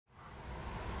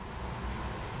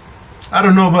I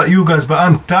don't know about you guys, but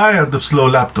I'm tired of slow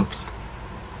laptops.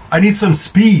 I need some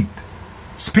speed.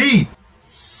 Speed!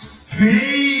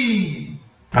 Speed!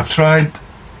 I've tried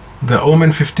the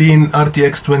Omen 15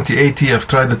 RTX 2080, I've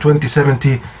tried the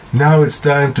 2070, now it's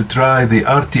time to try the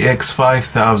RTX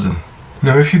 5000.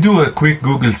 Now if you do a quick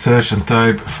Google search and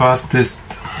type fastest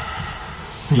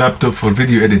laptop for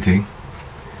video editing,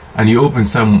 and you open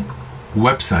some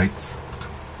websites,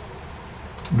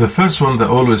 the first one that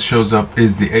always shows up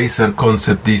is the Acer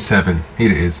Cocept D7.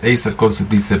 Here it is, Acer Cocept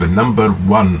D7,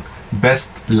 #1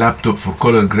 best laptop for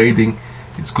color grading.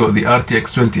 It's got the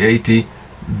RTX 2080,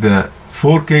 the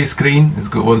 4K screen, it's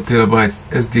got 1TB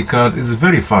SD card, it's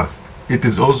very fast.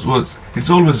 It's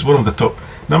always one of the top.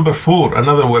 #4,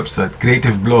 another website,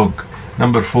 Creative Blog.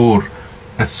 #4,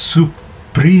 a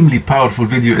supremely powerful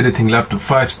video editing laptop,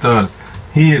 5 stars.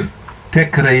 Here,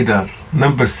 Tech Radar.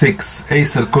 #6,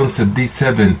 Acer Cocept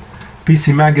D7.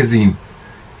 PC Magazine.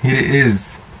 Here it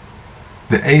is,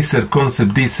 the Acer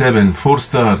Cocept D7, 4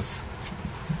 stars.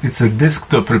 It's a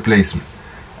desktop replacement.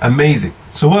 Amazing.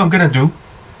 So what I'm gonna do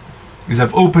is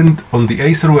I've opened on the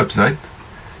Acer website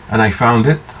and I found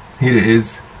it. Here it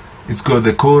is. It's got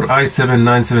the Core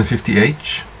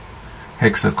i7-9750H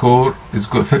Hexa-core. It's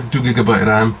got 32GB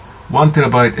RAM,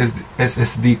 1TB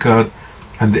SSD card,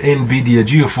 and the NVIDIA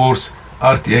GeForce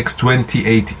RTX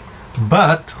 2080.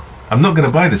 But I'm not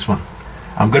gonna buy this one.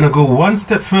 I'm gonna go one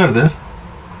step further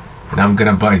and I'm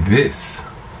gonna buy this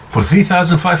for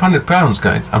 £3,500,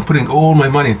 guys. I'm putting all my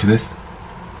money into this.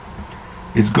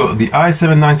 It's got the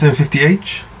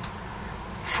i7-9750H,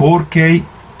 4K,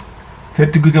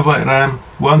 30GB RAM,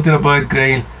 1TB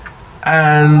grail,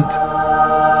 and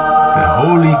the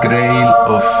holy grail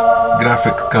of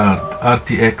graphic card,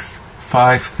 RTX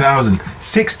 5000.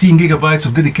 16GB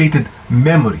of dedicated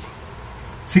memory,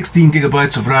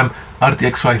 16GB of RAM,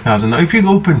 RTX 5000. Now if you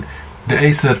open the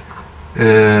Acer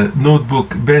notebook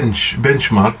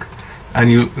benchmark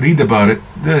and you read about it,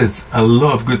 there is a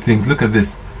lot of good things. Look at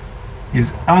this.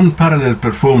 Is unparalleled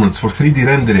performance for 3D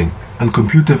rendering and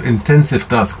computer intensive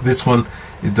tasks. This one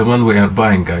is the one we are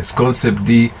buying, guys.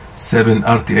 ConceptD 7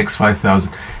 RTX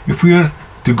 5000. If we are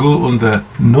to go on the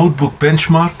notebook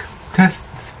benchmark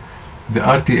tests, the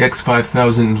RTX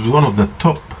 5000 is one of the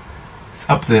top. It's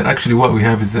up there. Actually what we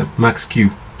have is a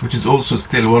Max-Q, which is also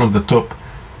still one of the top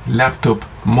laptop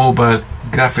mobile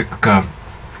graphic cards.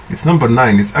 It's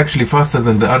 #9. It's actually faster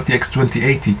than the RTX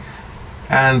 2080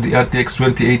 and the RTX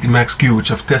 2080 Max-Q,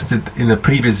 which I've tested in a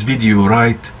previous video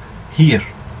right here.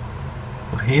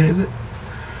 Or here is it?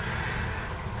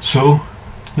 So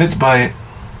let's buy it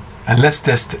and let's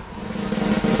test it.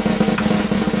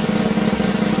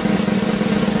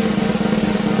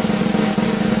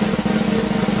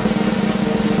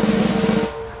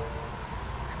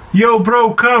 Yo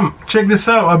bro, come check this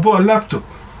out. I bought a laptop.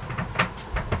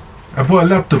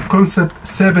 Concept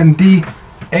 7D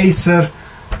Acer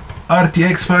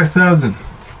RTX 5000.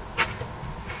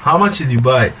 How much did you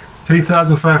buy it?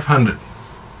 3,500.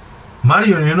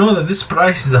 Mario, you know that this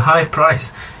price is a high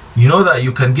price. You know that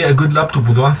you can get a good laptop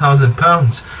with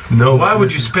 £1,000. No. Why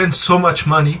would you spend so much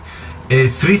money?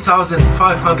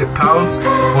 £3,500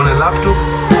 on a laptop?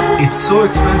 It's so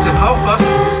expensive. How fast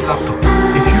is this laptop?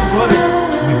 If you got it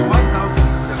with 1,000.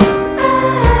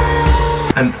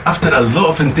 And after a lot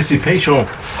of anticipation,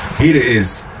 here it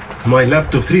is. My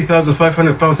laptop,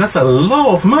 £3,500. That's a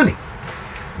lot of money.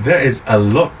 That is a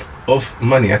lot of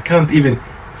money. I can't even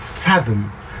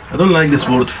fathom. I don't like this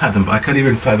word fathom, but I can't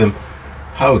even fathom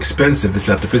how expensive this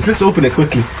laptop is. Let's open it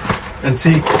quickly and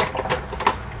see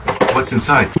what's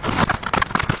inside.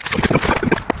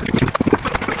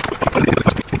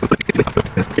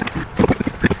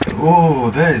 Oh,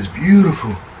 that is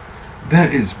beautiful.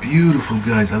 That is beautiful,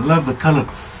 guys. I love the color.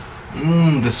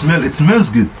 The smell. It smells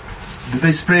good. Did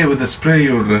they spray it with a spray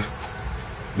or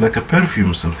like a perfume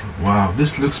or something? Wow,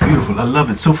 this looks beautiful. I love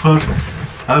it. So far,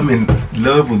 I'm in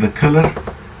love with the color.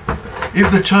 If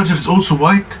the charger is also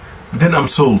white, then I'm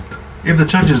sold. If the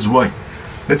charger is white,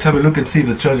 let's have a look and see if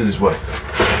the charger is white.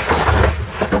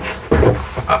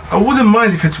 I wouldn't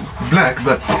mind if it's black,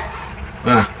 but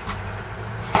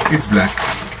it's black.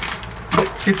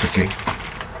 It's okay.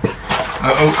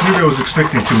 Maybe I was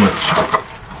expecting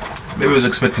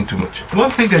too much.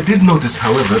 One thing I did notice,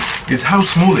 however, is how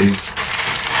small it is.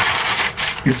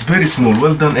 It's very small.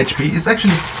 Well done, HP. It's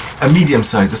actually a medium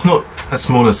size. It's not as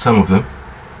small as some of them,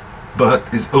 but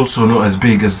it's also not as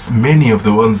big as many of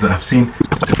the ones that I've seen.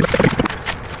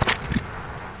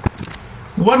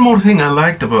 One more thing I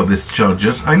liked about this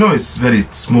charger, I know it's very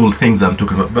small things I'm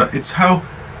talking about, but it's how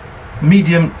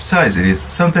medium size it is.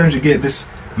 Sometimes you get this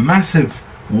massive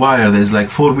wire that is like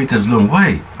 4 meters long.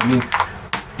 Why? I mean,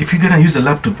 if you're gonna use a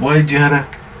laptop, why you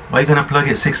gonna plug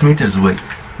it 6 meters away?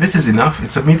 This is enough.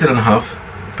 It's 1.5 meters.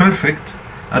 Perfect.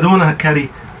 I don't want to carry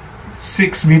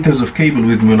 6 meters of cable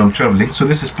with me when I'm traveling, so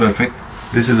this is perfect.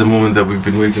 This is the moment that we've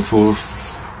been waiting for.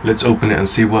 Let's open it and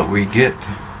see what we get.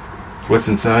 What's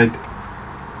inside?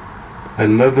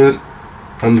 Another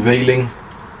unveiling,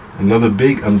 another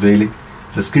big unveiling.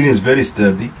 The screen is very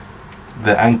sturdy.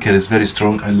 The anchor is very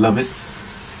strong. I love it.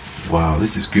 Wow,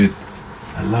 this is good.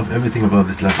 I love everything about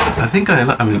this laptop. I think I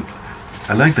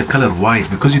like the color white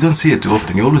because you don't see it too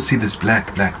often. You always see this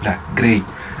black, gray.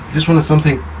 You just wanted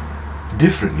something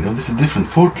different, you know. This is different.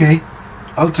 4K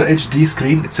Ultra HD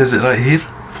screen. It says it right here.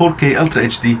 4K Ultra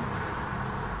HD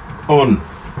on.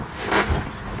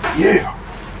 Yeah.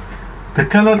 The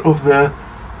color of the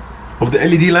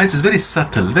LED lights is very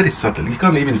subtle, very subtle. You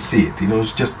can't even see it, you know.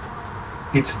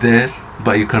 It's there,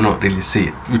 but you cannot really see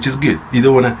it, which is good. You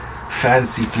don't want a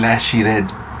fancy, flashy red,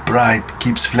 bright,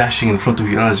 keeps flashing in front of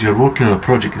your eyes. You're working on a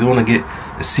project. You don't want to get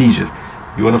a seizure.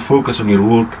 You want to focus on your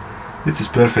work. This is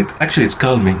perfect. Actually, it's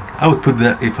calming. I would put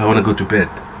that if I want to go to bed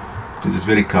because it's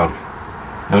very calming.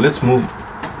 Now let's move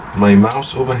my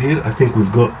mouse over here. I think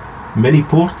we've got many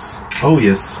ports. Oh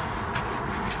yes.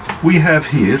 We have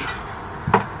here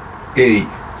a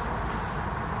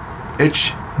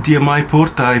HDMI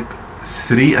port type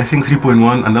 3, I think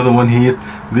 3.1, another one here.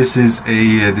 This is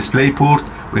a display port.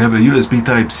 We have a USB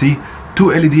type C,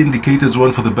 2 LED indicators,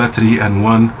 one for the battery and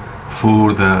one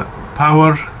for the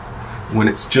power when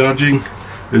it's charging.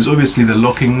 There's obviously the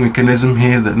locking mechanism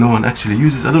here that no one actually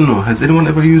uses. I don't know, has anyone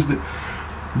ever used it?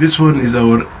 This one is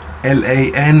our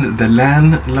LAN, the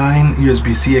LAN line,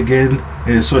 USB-C again,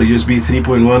 USB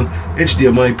 3.1,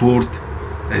 HDMI port,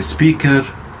 a speaker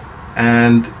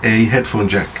and a headphone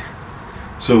jack.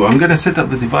 So I'm gonna set up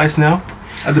the device now.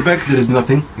 At the back there is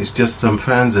nothing, it's just some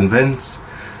fans and vents.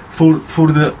 For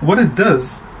what it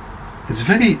does, it's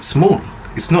very small.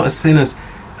 It's not as thin as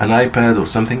an iPad or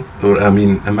something, or a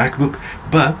MacBook,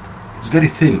 but it's very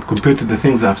thin compared to the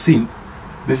things I've seen.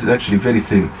 This is actually very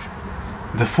thin.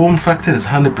 The form factor is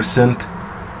 100%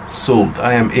 sold.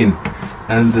 I am in.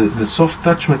 And the soft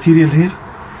touch material here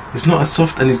is not as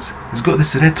soft, and it's got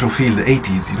this retro feel, the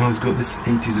 80s, you know, it's got this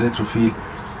 80s retro feel.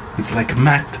 It's like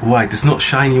matte white. It's not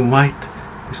shiny white.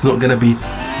 It's not gonna be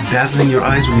dazzling your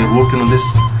eyes when you're working on this,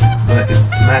 but it's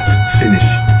matte finish.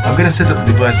 I'm gonna set up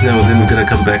the device now and then we're gonna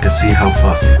come back and see how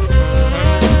fast it is.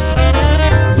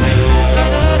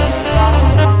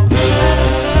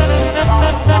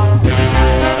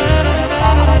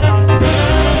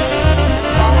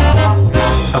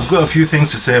 I've got a few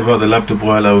things to say about the laptop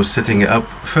while I was setting it up.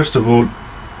 First of all,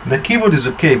 the keyboard is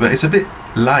okay, but it's a bit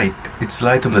light. It's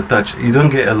light on the touch. You don't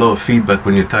get a lot of feedback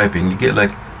when you're typing. You get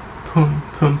like pum,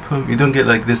 pum, pum. You don't get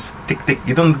like this tick, tick.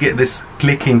 You don't get this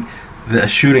clicking, the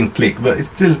assuring click, but it's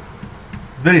still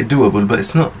very doable, but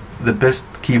it's not the best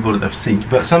keyboard I've seen.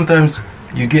 But sometimes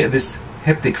you get this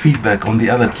haptic feedback on the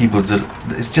other keyboards.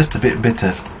 It's just a bit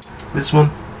better. This one,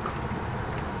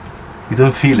 you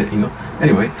don't feel it, you know.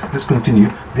 Anyway, let's continue.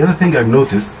 The other thing I've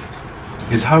noticed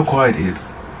is how quiet it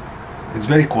is. It's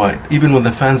very quiet. Even when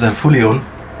the fans are fully on,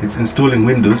 it's installing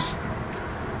Windows.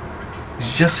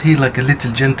 You just hear like a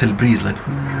little gentle breeze, like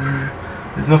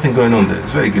there's nothing going on there.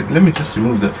 It's very good. Let me just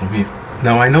remove that from here.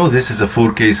 Now I know this is a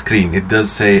 4K screen. It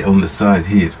does say on the side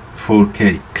here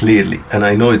 4K clearly, and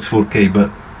I know it's 4K, but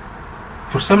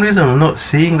for some reason I'm not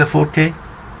seeing the 4K.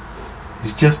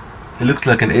 It's just, it looks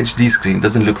like an HD screen. It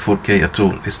doesn't look 4K at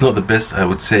all. It's not the best, I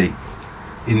would say,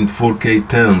 in 4K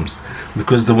terms,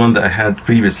 because the one that I had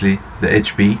previously, the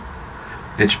HP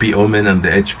Omen and the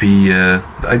HP,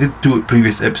 I did 2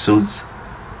 previous episodes.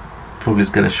 Probably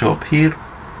it's gonna show up here,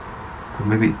 or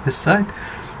maybe this side.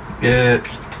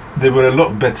 They were a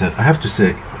lot better, I have to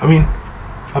say. I mean,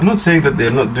 I'm not saying that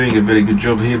they're not doing a very good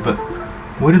job here, but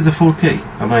where is the 4K?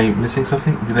 Am I missing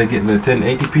something? Did I get the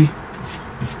 1080p?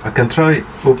 I can try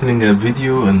opening a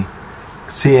video and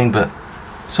seeing, but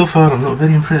so far I'm not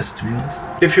very impressed, to be honest.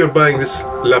 If you're buying this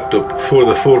laptop for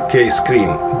the 4K screen,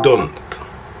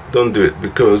 don't do it,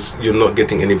 because you're not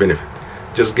getting any benefit.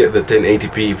 Just get the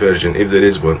 1080p version if there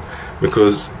is one,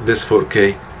 because this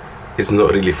 4K is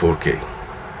not really 4K.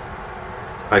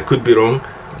 I could be wrong,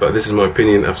 but this is my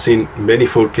opinion. I've seen many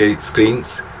 4K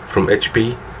screens from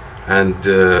HP, and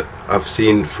I've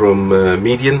seen from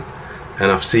Median,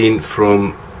 and I've seen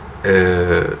from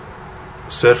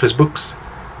Surface Books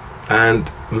and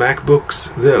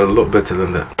MacBooks. They're a lot better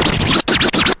than that.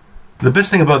 The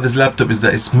best thing about this laptop is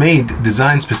that it's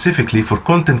designed specifically for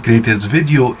content creators,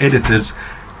 video editors,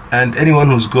 and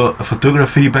anyone who's got a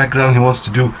photography background who wants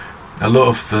to do a lot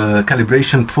of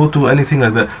calibration, photo, anything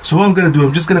like that. So what I'm going to do,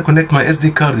 I'm just going to connect my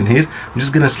SD card in here. I'm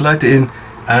just going to slide it in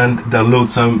and download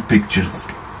some pictures.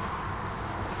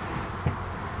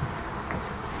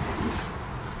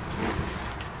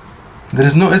 There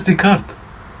is no SD card.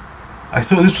 I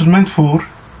thought this was meant for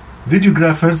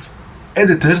videographers,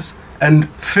 editors and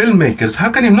filmmakers.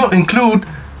 How can you not include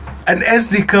an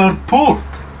SD card port?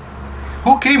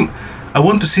 Who came? I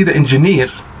want to see the engineer.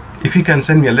 If he can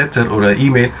send me a letter or an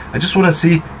email, I just want to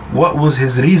see what was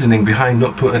his reasoning behind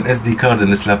not putting an SD card in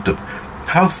this laptop.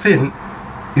 How thin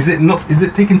is it? Not, is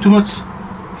it taking too much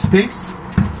space?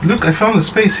 Look, I found the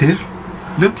space here.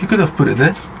 Look, you could have put it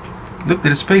there. Look,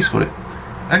 there is space for it.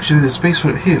 Actually, there's space for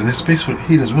it here. There's space for it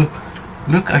here as well.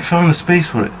 Look, I found the space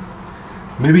for it.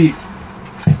 Maybe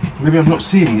I'm not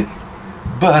seeing it,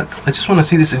 but I just want to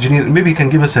see this engineer. Maybe he can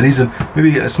give us a reason.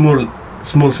 Maybe a small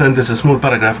sentence, a small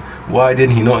paragraph. Why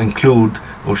did he not include,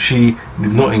 or she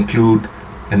did not include,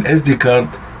 an SD card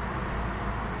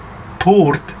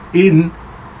port in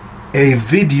a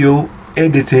video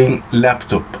editing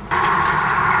laptop?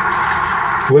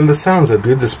 Well, the sounds are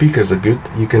good, the speakers are good.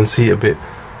 You can see a bit,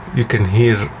 you can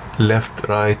hear left,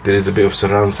 right, there is a bit of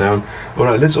surround sound.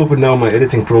 Alright, let's open now my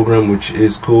editing program, which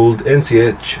is called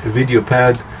NCH Video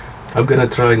Pad. I'm gonna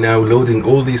try now loading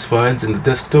all these files in the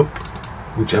desktop,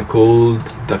 which are called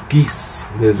duckies.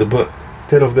 There's about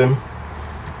 10 of them.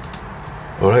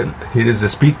 Alright, here is the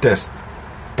speed test.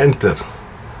 Enter.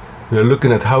 We're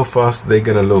looking at how fast they're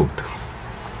gonna load.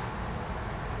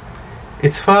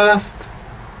 It's fast,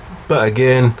 but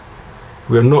again,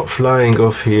 we're not flying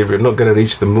off here. We're not gonna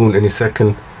reach the moon any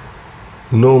second.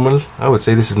 Normal, I would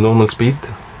say this is normal speed,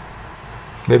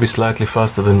 maybe slightly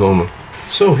faster than normal.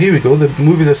 So here we go, the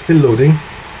movies are still loading.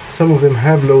 Some of them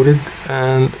have loaded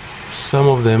and some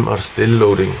of them are still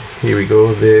loading. Here we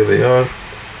go, there they are.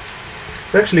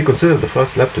 It's actually considered the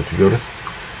fast laptop, to be honest.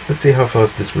 Let's see how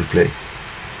fast this will play.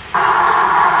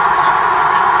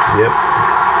 Yep,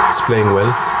 it's playing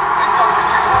well.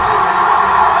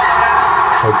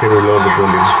 How can we lower the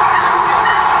volume?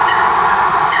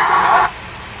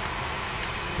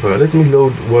 Alright, let me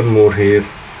load one more here.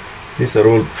 These are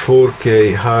all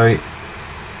 4K high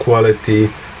quality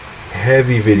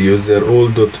heavy videos. They're all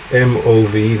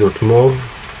 .mov.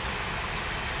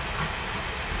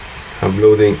 I'm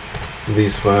loading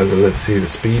these files and let's see the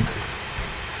speed.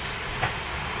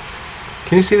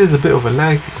 Can you see there's a bit of a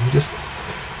lag?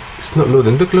 It's not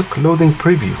loading. Look, loading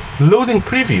preview. Loading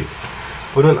preview.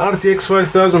 On an RTX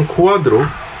 5000 Quadro,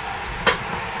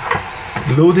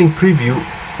 loading preview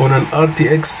on an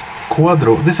RTX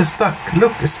Quadro. This is stuck.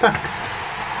 Look, it's stuck.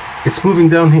 It's moving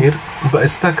down here, but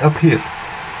it's stuck up here.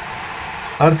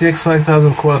 RTX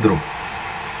 5000 Quadro.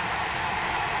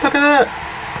 Look at that.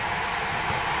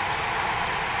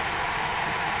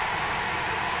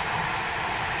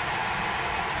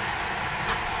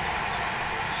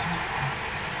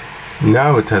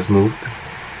 Now it has moved.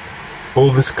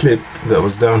 All this clip that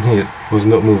was down here was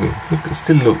not moving. Look, it's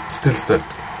still low, still stuck.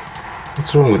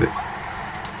 What's wrong with it?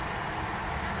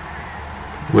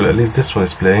 Well, at least this one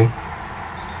is playing.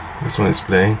 This one is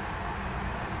playing.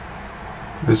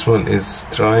 This one is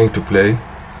trying to play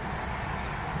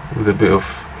with a bit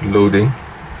of loading.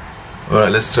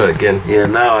 Alright, let's try again. Yeah,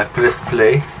 now I press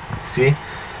play. See?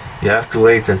 You have to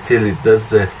wait until it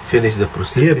does finish the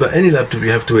process. Yeah, but any laptop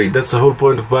you have to wait. That's the whole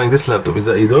point of buying this laptop, is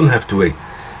that you don't have to wait.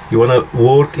 You wanna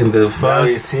work in the fast. Now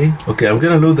you see? Okay, I'm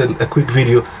gonna load a quick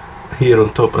video here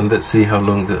on top and let's see how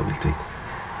long that will take.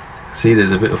 See,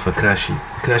 there's a bit of a crashy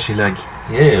laggy.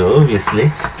 Yeah, obviously.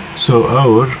 So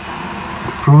our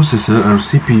processor, our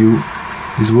CPU,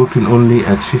 is working only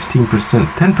at 15%,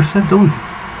 10% only.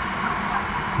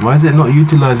 Why is it not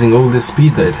utilizing all the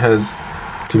speed that it has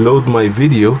to load my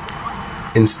video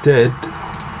instead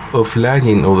of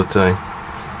lagging all the time?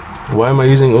 Why am I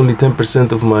using only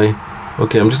 10% of my...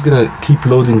 Okay, I'm just gonna keep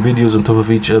loading videos on top of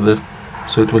each other,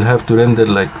 so it will have to render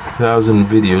like 1,000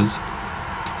 videos.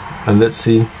 And let's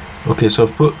see. Okay, so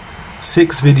I've put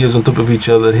 6 videos on top of each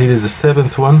other. Here is the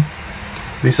 7th one.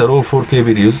 These are all 4K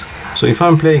videos. So if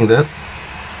I'm playing that,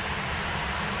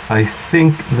 I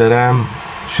think the RAM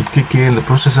should kick in, the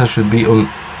processor should be on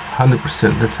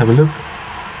 100%. Let's have a look.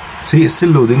 See, it's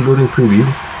still loading preview,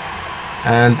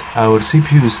 and our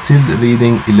CPU is still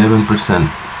reading 11%.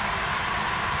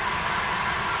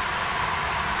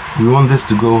 We want this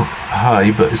to go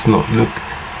high, but it's not. Look,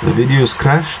 the video is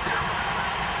crashed.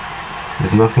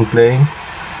 There's nothing playing.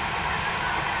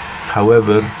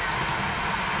 However,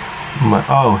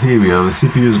 oh, here we are. The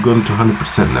CPU is going to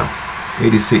 100% now.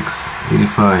 86,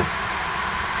 85.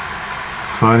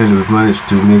 Finally, we've managed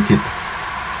to make it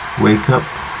wake up.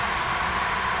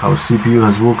 Our CPU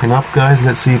has woken up, guys.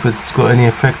 Let's see if it's got any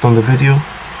effect on the video.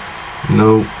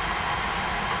 No.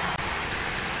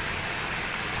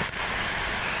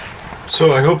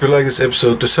 So I hope you like this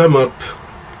episode. To sum up,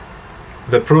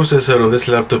 the processor on this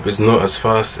laptop is not as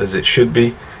fast as it should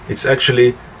be. It's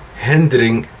actually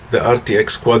hindering the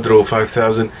RTX Quadro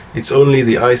 5000. It's only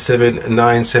the i7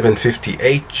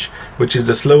 9750H, which is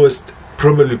the slowest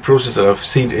probably processor I've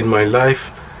seen in my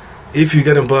life. If you're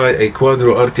gonna buy a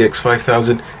Quadro RTX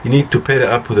 5000, you need to pair it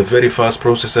up with a very fast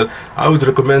processor. I would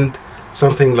recommend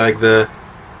something like the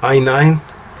i9,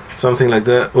 something like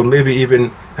that, or maybe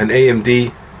even an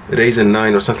AMD Ryzen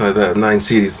 9 or something like that, 9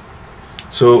 series.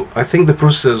 So I think the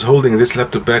processor is holding this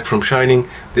laptop back from shining.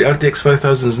 The RTX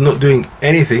 5000 is not doing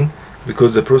anything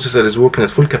because the processor is working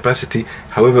at full capacity.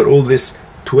 However, all this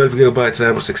 12GB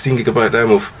RAM or 16GB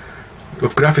RAM of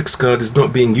graphics card is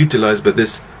not being utilized by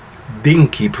this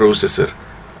dinky processor.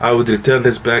 I would return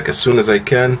this back as soon as I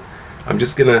can. I'm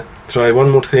just gonna try one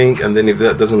more thing, and then if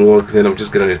that doesn't work, then I'm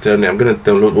just gonna return it. I'm gonna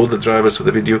download all the drivers for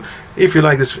the video. If you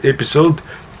like this episode,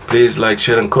 please like,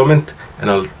 share and comment, and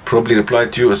I'll probably reply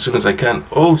to you as soon as I can.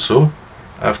 Also,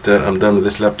 after I'm done with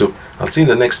this laptop, I'll see you in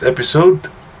the next episode.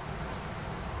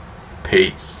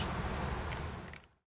 Peace.